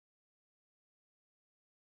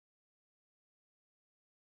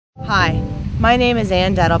Hi, my name is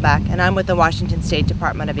Ann Dettelbach and I'm with the Washington State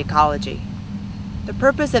Department of Ecology. The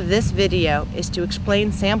purpose of this video is to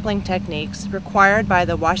explain sampling techniques required by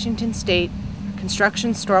the Washington State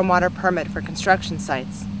Construction Stormwater Permit for construction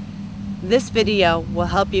sites. This video will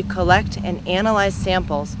help you collect and analyze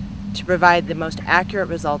samples to provide the most accurate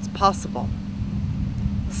results possible.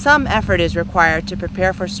 Some effort is required to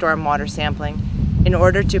prepare for stormwater sampling in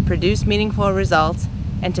order to produce meaningful results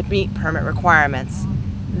and to meet permit requirements.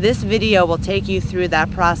 This video will take you through that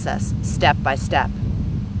process, step by step.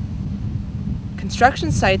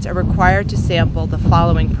 Construction sites are required to sample the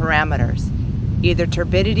following parameters: either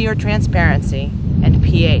turbidity or transparency, and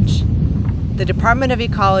pH. The Department of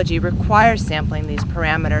Ecology requires sampling these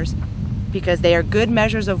parameters because they are good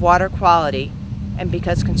measures of water quality and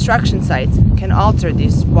because construction sites can alter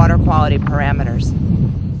these water quality parameters.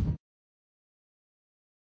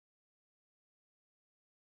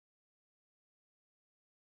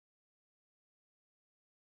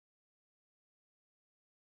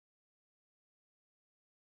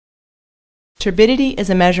 Turbidity is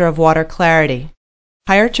a measure of water clarity.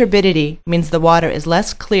 Higher turbidity means the water is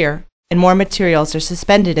less clear and more materials are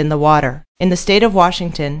suspended in the water. In the state of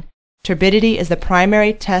Washington, turbidity is the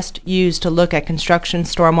primary test used to look at construction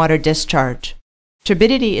stormwater discharge.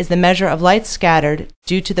 Turbidity is the measure of light scattered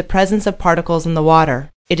due to the presence of particles in the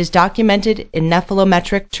water. It is documented in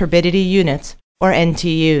nephelometric turbidity units, or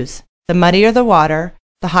NTUs. The muddier the water,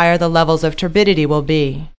 the higher the levels of turbidity will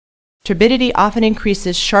be. Turbidity often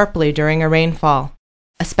increases sharply during a rainfall,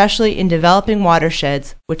 especially in developing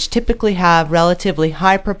watersheds, which typically have relatively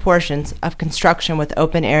high proportions of construction with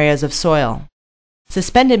open areas of soil.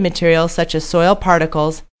 Suspended materials such as soil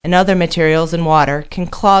particles and other materials in water can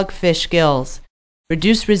clog fish gills,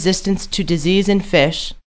 reduce resistance to disease in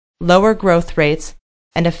fish, lower growth rates,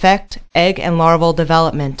 and affect egg and larval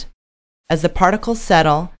development. As the particles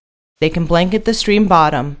settle, they can blanket the stream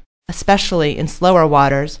bottom, especially in slower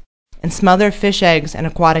waters, and smother fish eggs and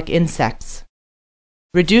aquatic insects.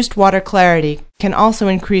 Reduced water clarity can also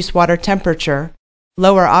increase water temperature,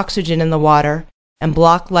 lower oxygen in the water, and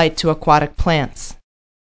block light to aquatic plants.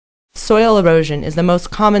 Soil erosion is the most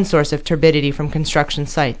common source of turbidity from construction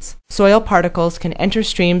sites. Soil particles can enter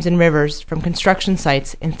streams and rivers from construction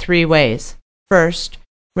sites in three ways. First,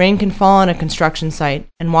 rain can fall on a construction site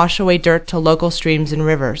and wash away dirt to local streams and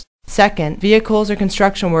rivers. Second, vehicles or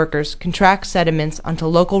construction workers can track sediments onto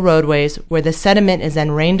local roadways where the sediment is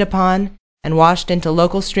then rained upon and washed into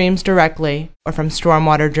local streams directly or from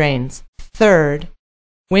stormwater drains. Third,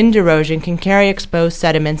 wind erosion can carry exposed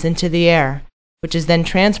sediments into the air, which is then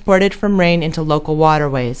transported from rain into local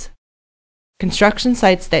waterways. Construction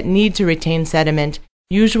sites that need to retain sediment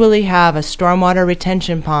usually have a stormwater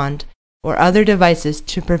retention pond or other devices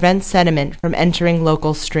to prevent sediment from entering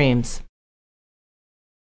local streams.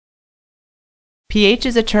 pH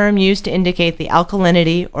is a term used to indicate the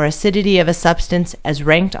alkalinity or acidity of a substance as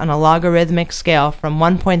ranked on a logarithmic scale from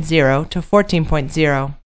 1.0 to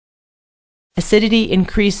 14.0. Acidity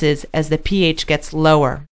increases as the pH gets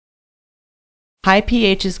lower. High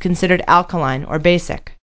pH is considered alkaline or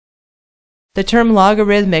basic. The term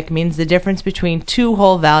logarithmic means the difference between two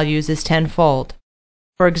whole values is tenfold.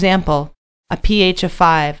 For example, a pH of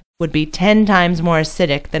 5 would be 10 times more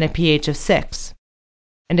acidic than a pH of 6.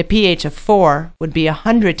 And a pH of 4 would be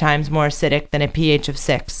 100 times more acidic than a pH of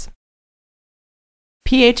 6.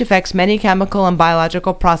 pH affects many chemical and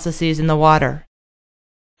biological processes in the water.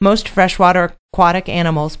 Most freshwater aquatic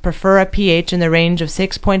animals prefer a pH in the range of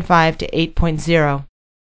 6.5 to 8.0.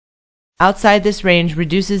 Outside this range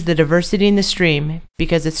reduces the diversity in the stream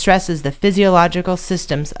because it stresses the physiological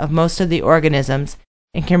systems of most of the organisms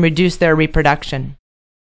and can reduce their reproduction.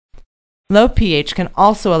 Low pH can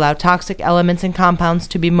also allow toxic elements and compounds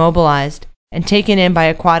to be mobilized and taken in by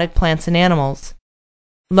aquatic plants and animals.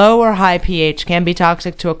 Low or high pH can be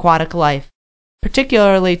toxic to aquatic life,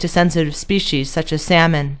 particularly to sensitive species such as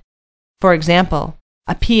salmon. For example,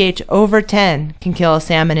 a pH over 10 can kill a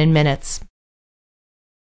salmon in minutes.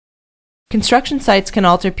 Construction sites can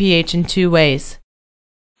alter pH in two ways.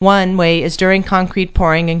 One way is during concrete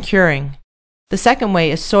pouring and curing. The second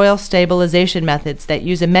way is soil stabilization methods that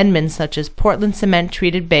use amendments such as Portland cement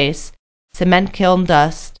treated base, cement kiln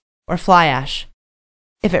dust, or fly ash.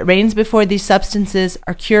 If it rains before these substances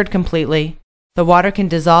are cured completely, the water can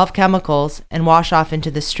dissolve chemicals and wash off into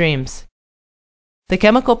the streams. The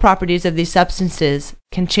chemical properties of these substances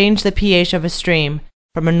can change the pH of a stream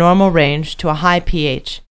from a normal range to a high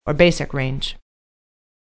pH, or basic range.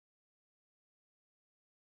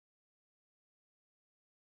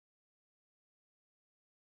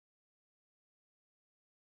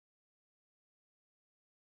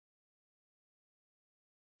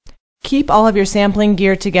 Keep all of your sampling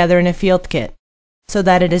gear together in a field kit so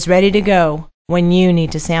that it is ready to go when you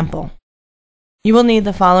need to sample. You will need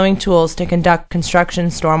the following tools to conduct construction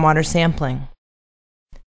stormwater sampling: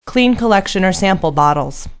 clean collection or sample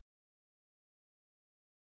bottles,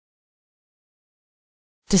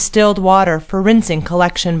 distilled water for rinsing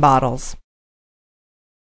collection bottles,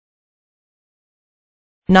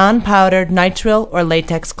 non-powdered nitrile or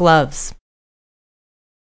latex gloves,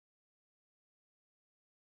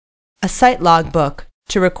 a site log book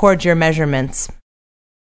to record your measurements,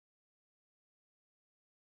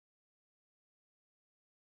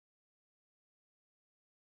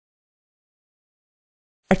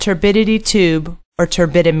 a turbidity tube or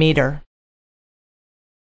turbidimeter,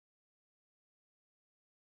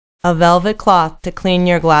 a velvet cloth to clean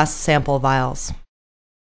your glass sample vials,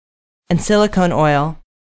 and silicone oil,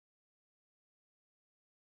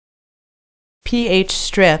 pH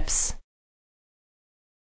strips,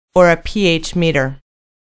 or a pH meter.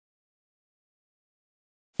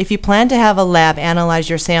 If you plan to have a lab analyze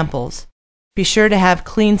your samples, be sure to have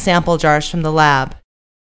clean sample jars from the lab.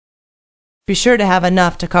 Be sure to have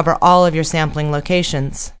enough to cover all of your sampling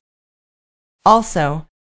locations. Also,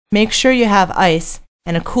 make sure you have ice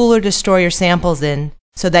and a cooler to store your samples in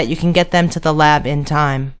so that you can get them to the lab in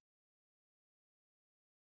time.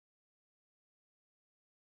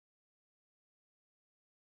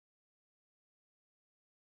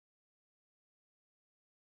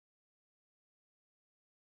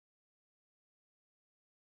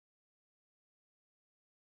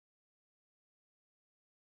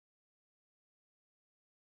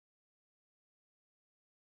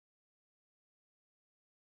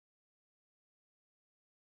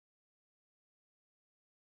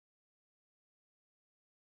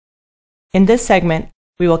 In this segment,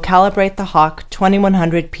 we will calibrate the Hawk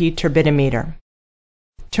 2100P turbidimeter.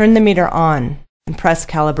 Turn the meter on and press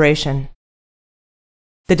calibration.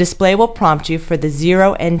 The display will prompt you for the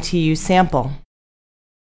 0 NTU sample.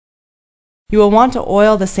 You will want to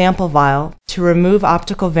oil the sample vial to remove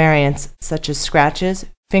optical variants such as scratches,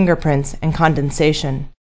 fingerprints, and condensation.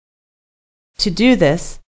 To do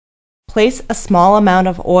this, place a small amount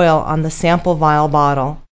of oil on the sample vial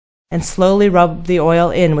bottle and slowly rub the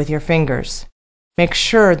oil in with your fingers. Make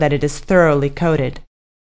sure that it is thoroughly coated.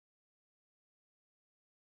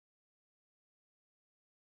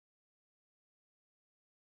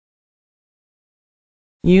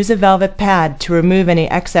 Use a velvet pad to remove any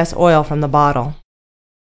excess oil from the bottle.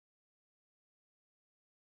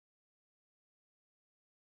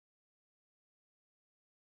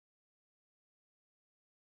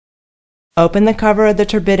 Open the cover of the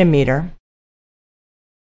turbidimeter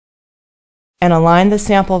and align the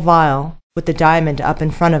sample vial with the diamond up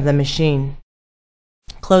in front of the machine.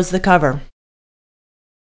 Close the cover.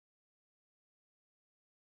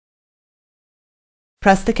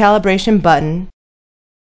 Press the calibration button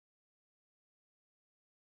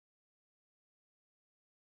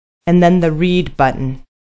and then the read button.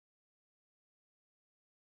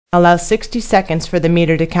 Allow 60 seconds for the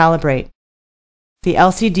meter to calibrate. The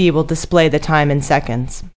LCD will display the time in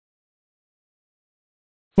seconds.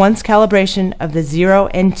 Once calibration of the 0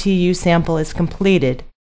 NTU sample is completed,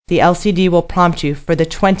 the LCD will prompt you for the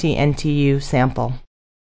 20 NTU sample.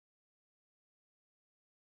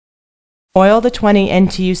 Oil the 20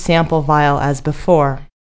 NTU sample vial as before.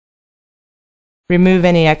 Remove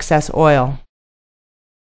any excess oil.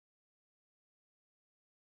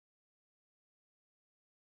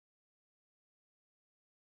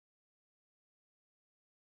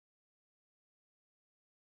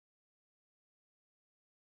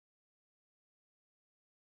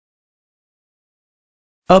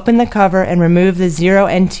 Open the cover and remove the 0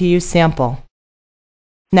 NTU sample.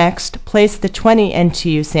 Next, place the 20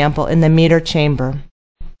 NTU sample in the meter chamber.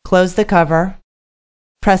 Close the cover,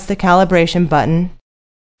 press the calibration button,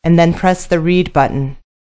 and then press the read button.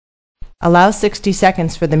 Allow 60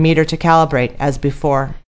 seconds for the meter to calibrate as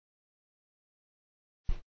before.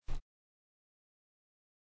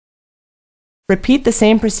 Repeat the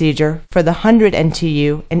same procedure for the 100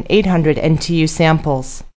 NTU and 800 NTU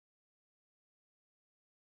samples.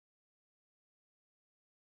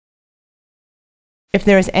 If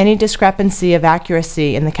there is any discrepancy of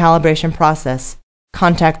accuracy in the calibration process,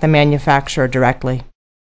 contact the manufacturer directly.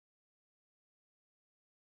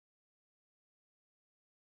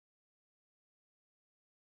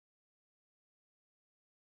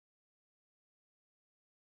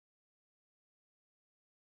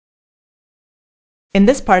 In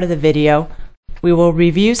this part of the video, we will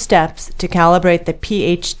review steps to calibrate the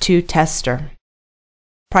pH2 tester.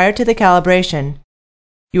 Prior to the calibration,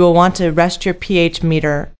 you will want to rest your pH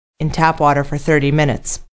meter in tap water for 30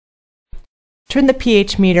 minutes. Turn the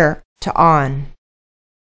pH meter to on.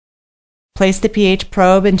 Place the pH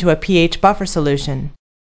probe into a pH buffer solution.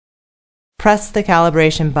 Press the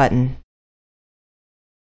calibration button.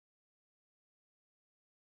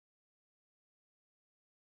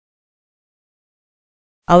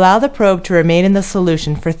 Allow the probe to remain in the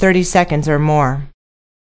solution for 30 seconds or more.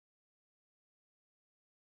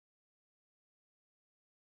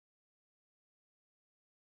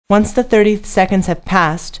 Once the 30 seconds have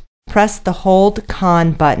passed, press the Hold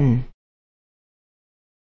Con button.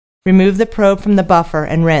 Remove the probe from the buffer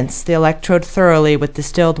and rinse the electrode thoroughly with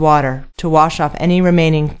distilled water to wash off any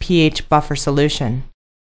remaining pH buffer solution.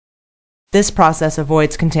 This process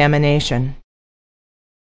avoids contamination.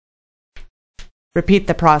 Repeat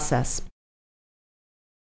the process.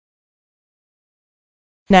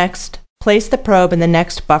 Next, place the probe in the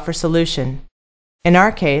next buffer solution. In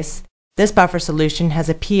our case, this buffer solution has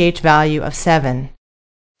a pH value of 7.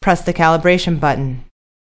 Press the calibration button.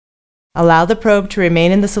 Allow the probe to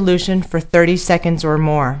remain in the solution for 30 seconds or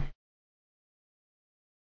more.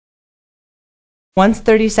 Once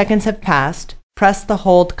 30 seconds have passed, press the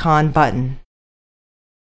Hold Con button.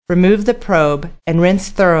 Remove the probe and rinse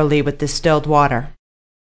thoroughly with distilled water.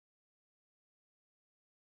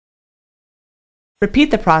 Repeat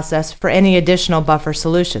the process for any additional buffer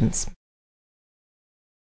solutions.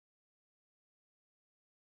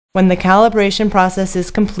 When the calibration process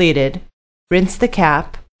is completed, rinse the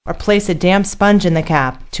cap or place a damp sponge in the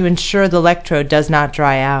cap to ensure the electrode does not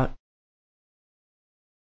dry out.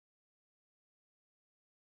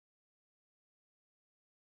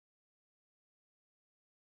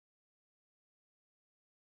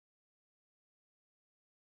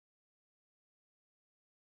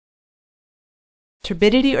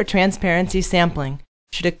 Turbidity or transparency sampling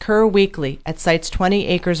should occur weekly at sites 20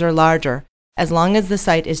 acres or larger, as long as the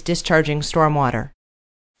site is discharging stormwater.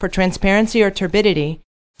 For transparency or turbidity,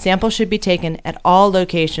 samples should be taken at all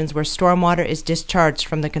locations where stormwater is discharged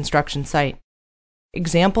from the construction site.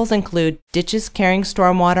 Examples include ditches carrying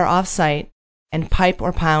stormwater off-site and pipe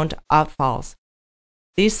or pound outfalls.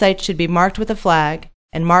 These sites should be marked with a flag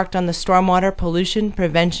and marked on the Stormwater Pollution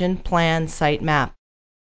Prevention Plan site map.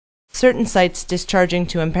 Certain sites discharging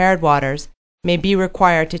to impaired waters may be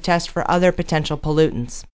required to test for other potential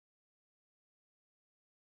pollutants.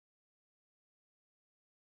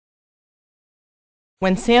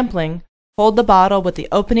 When sampling, hold the bottle with the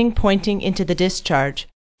opening pointing into the discharge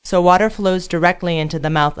so water flows directly into the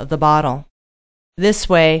mouth of the bottle. This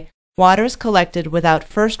way, water is collected without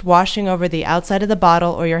first washing over the outside of the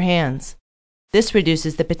bottle or your hands. This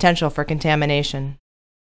reduces the potential for contamination.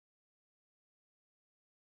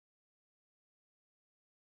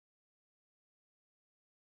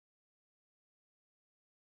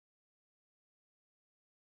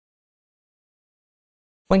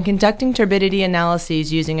 When conducting turbidity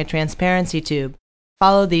analyses using a transparency tube,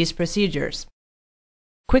 follow these procedures.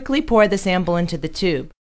 Quickly pour the sample into the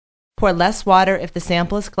tube. Pour less water if the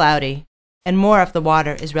sample is cloudy, and more if the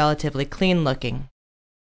water is relatively clean-looking.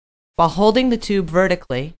 While holding the tube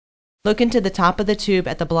vertically, look into the top of the tube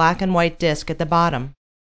at the black and white disc at the bottom.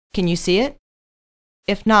 Can you see it?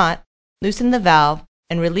 If not, loosen the valve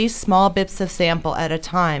and release small bits of sample at a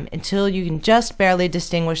time until you can just barely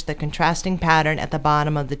distinguish the contrasting pattern at the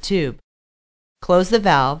bottom of the tube. Close the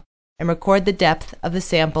valve and record the depth of the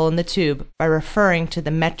sample in the tube by referring to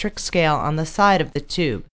the metric scale on the side of the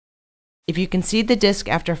tube. If you can see the disc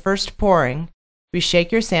after first pouring,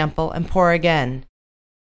 reshake your sample and pour again.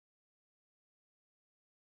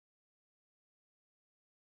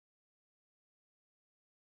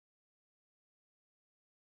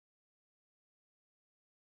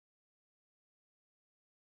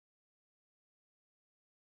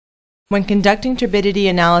 When conducting turbidity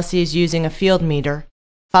analyses using a field meter,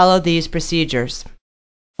 follow these procedures.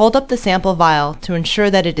 Hold up the sample vial to ensure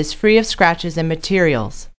that it is free of scratches and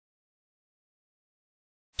materials.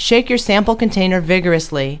 Shake your sample container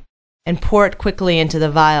vigorously and pour it quickly into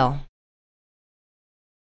the vial.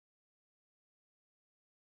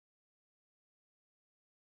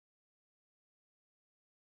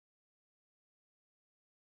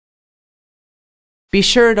 Be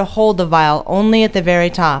sure to hold the vial only at the very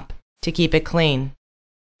top to keep it clean.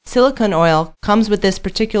 Silicone oil comes with this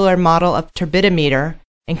particular model of turbidimeter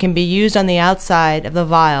and can be used on the outside of the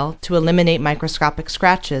vial to eliminate microscopic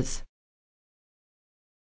scratches.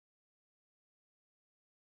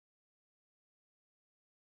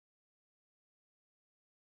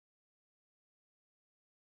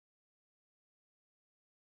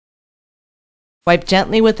 Wipe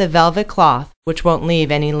gently with a velvet cloth, which won't leave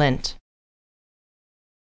any lint.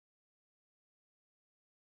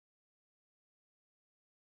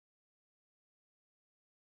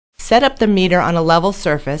 Set up the meter on a level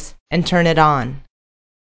surface and turn it on.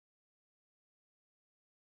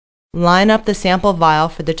 Line up the sample vial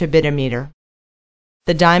for the turbidimeter.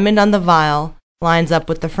 The diamond on the vial lines up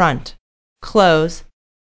with the front. Close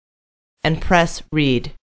and press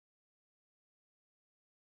Read.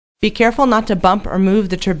 Be careful not to bump or move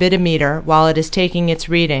the turbidimeter while it is taking its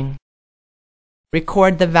reading.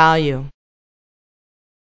 Record the value.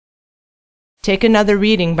 Take another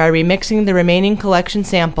reading by remixing the remaining collection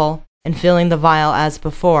sample and filling the vial as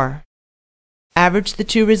before. Average the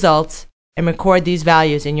two results and record these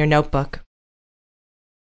values in your notebook.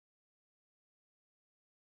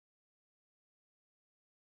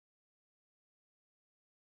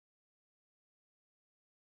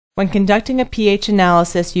 When conducting a pH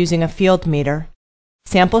analysis using a field meter,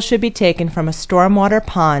 samples should be taken from a stormwater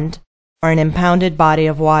pond or an impounded body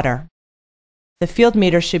of water. The field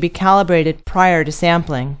meter should be calibrated prior to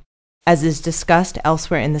sampling, as is discussed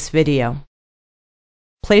elsewhere in this video.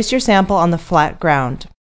 Place your sample on the flat ground.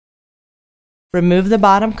 Remove the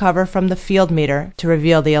bottom cover from the field meter to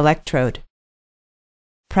reveal the electrode.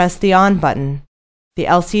 Press the On button. The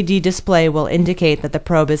LCD display will indicate that the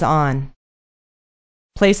probe is on.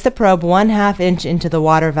 Place the probe 1/2 inch into the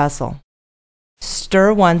water vessel.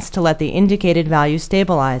 Stir once to let the indicated value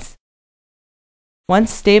stabilize.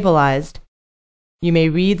 Once stabilized, you may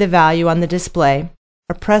read the value on the display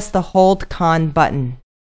or press the Hold Con button.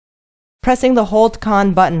 Pressing the Hold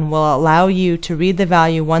Con button will allow you to read the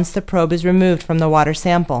value once the probe is removed from the water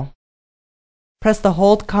sample. Press the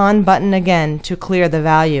Hold Con button again to clear the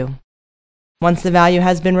value. Once the value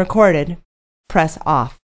has been recorded, press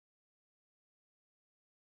Off.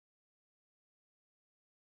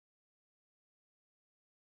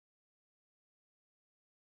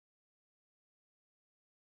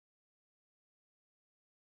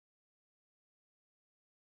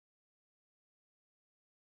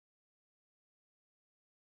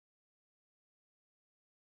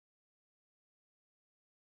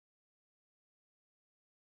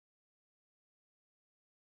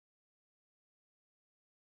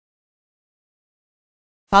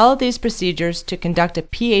 Follow these procedures to conduct a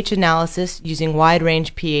pH analysis using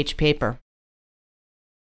wide-range pH paper.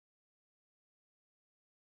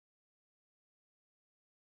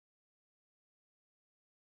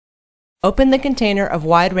 Open the container of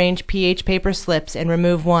wide-range pH paper slips and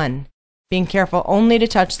remove one, being careful only to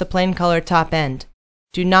touch the plain colored top end.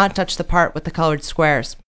 Do not touch the part with the colored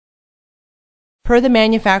squares. Per the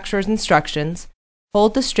manufacturer's instructions,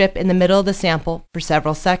 hold the strip in the middle of the sample for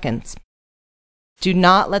several seconds. Do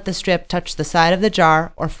not let the strip touch the side of the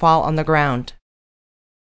jar or fall on the ground.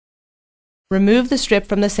 Remove the strip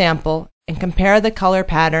from the sample and compare the color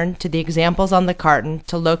pattern to the examples on the carton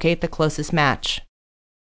to locate the closest match.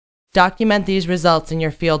 Document these results in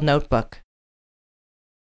your field notebook.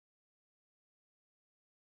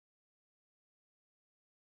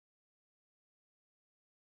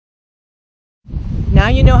 Now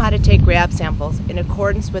you know how to take grab samples in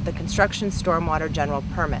accordance with the Construction Stormwater General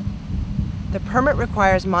Permit. The permit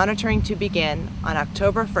requires monitoring to begin on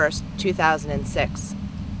October 1st, 2006.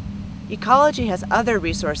 Ecology has other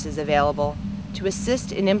resources available to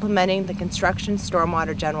assist in implementing the Construction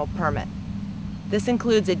Stormwater General Permit. This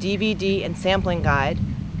includes a DVD and sampling guide,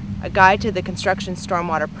 a guide to the Construction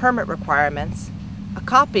Stormwater Permit requirements, a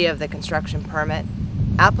copy of the construction permit,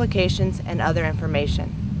 applications, and other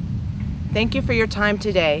information. Thank you for your time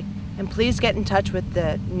today, and please get in touch with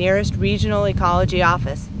the nearest regional ecology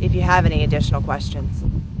office if you have any additional questions.